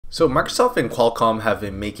So Microsoft and Qualcomm have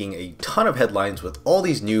been making a ton of headlines with all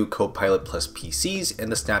these new Copilot PCs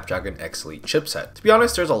and the Snapdragon X Elite chipset. To be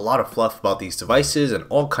honest, there's a lot of fluff about these devices and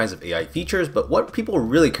all kinds of AI features, but what people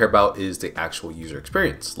really care about is the actual user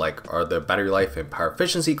experience. Like, are the battery life and power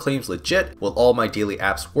efficiency claims legit? Will all my daily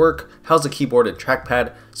apps work? How's the keyboard and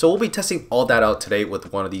trackpad? So we'll be testing all that out today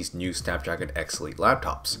with one of these new Snapdragon X Elite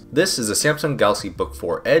laptops. This is a Samsung Galaxy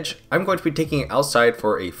Book4 Edge. I'm going to be taking it outside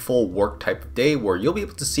for a full work type of day where you'll be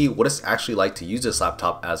able to see what it's actually like to use this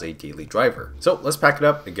laptop as a daily driver. So let's pack it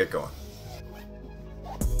up and get going.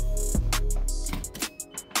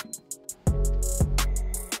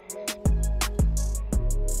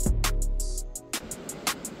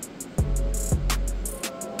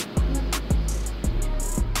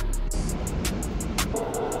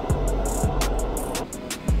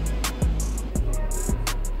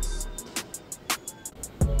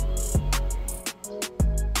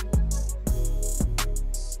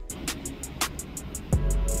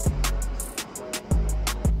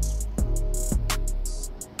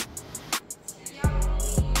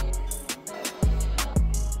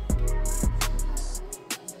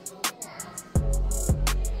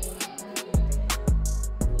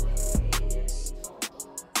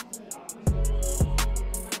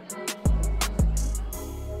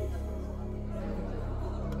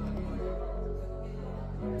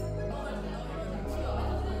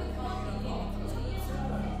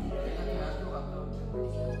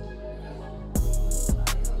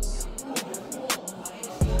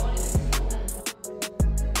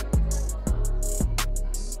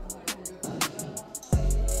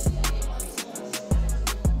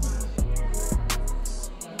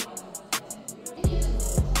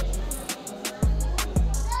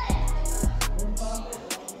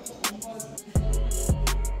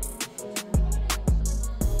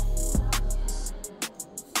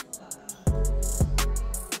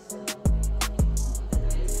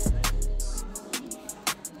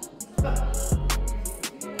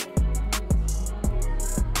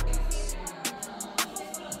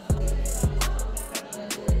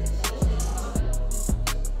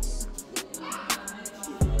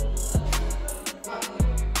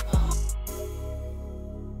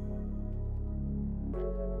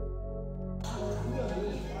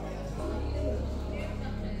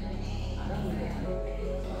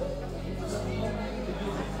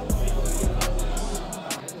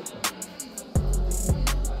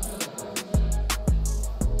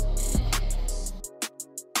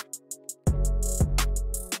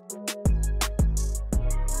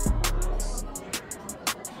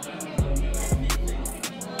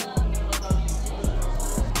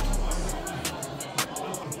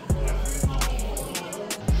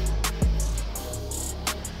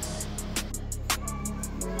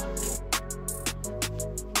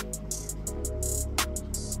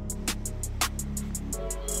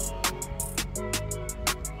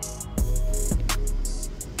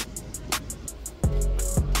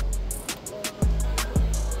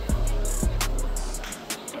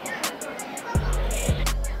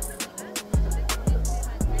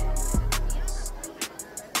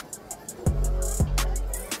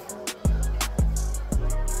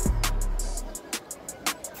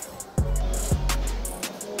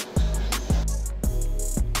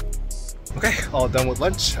 Okay, all done with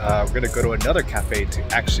lunch. We're gonna go to another cafe to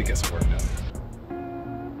actually get some work done.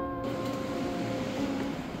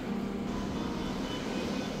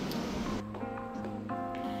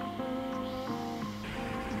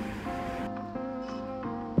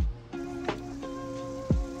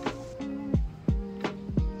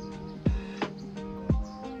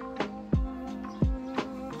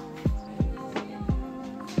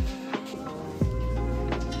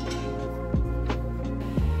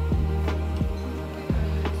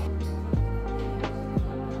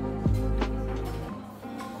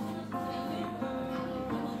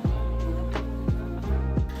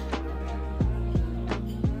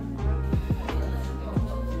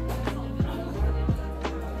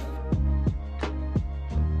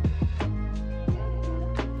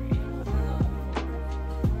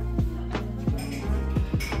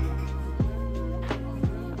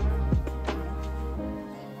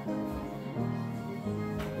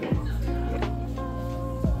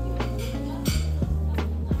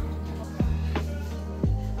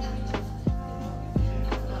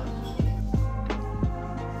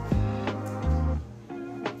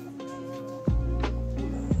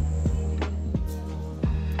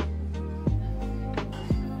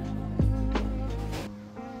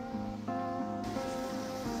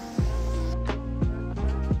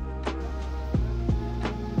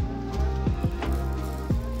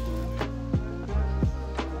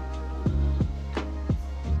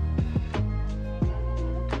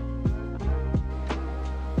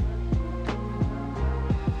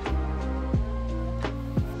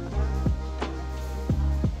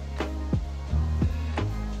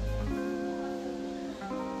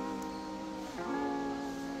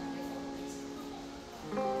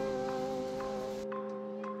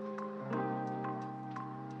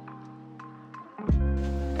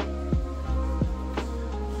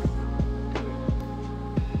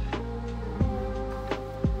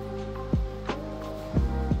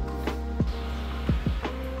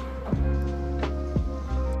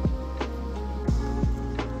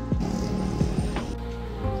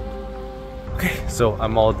 So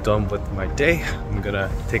I'm all done with my day. I'm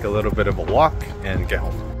gonna take a little bit of a walk and get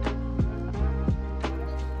home.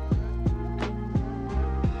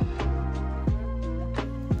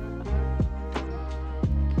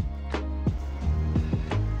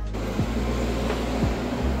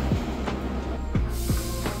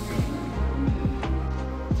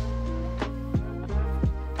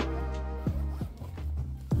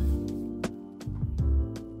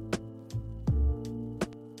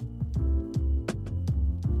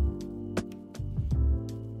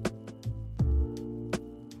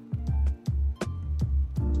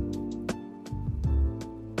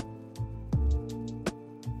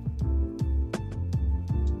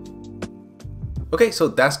 Okay, so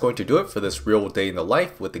that's going to do it for this real day in the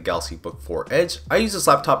life with the Galaxy Book4 Edge. I used this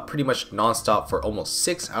laptop pretty much non-stop for almost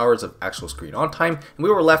 6 hours of actual screen on time, and we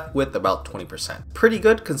were left with about 20%. Pretty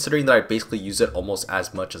good considering that I basically used it almost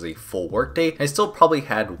as much as a full workday, and I still probably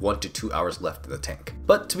had 1 to 2 hours left in the tank.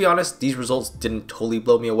 But to be honest, these results didn't totally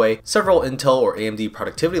blow me away. Several Intel or AMD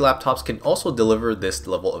productivity laptops can also deliver this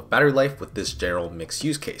level of battery life with this general mixed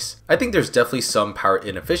use case. I think there's definitely some power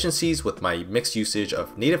inefficiencies with my mixed usage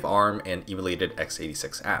of native ARM and emulated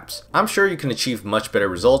x86 apps. I'm sure you can achieve much better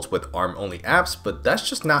results with ARM only apps, but that's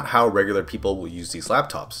just not how regular people will use these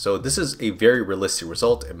laptops, so this is a very realistic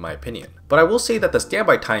result in my opinion. But I will say that the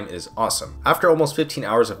standby time is awesome. After almost 15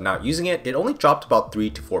 hours of not using it, it only dropped about 3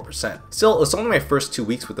 to 4%. Still, it's only my first 2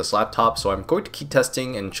 weeks with this laptop, so I'm going to keep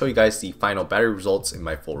testing and show you guys the final battery results in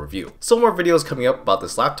my full review. Still more videos coming up about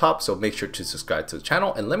this laptop, so make sure to subscribe to the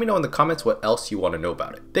channel and let me know in the comments what else you want to know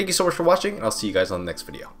about it. Thank you so much for watching, and I'll see you guys on the next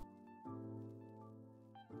video.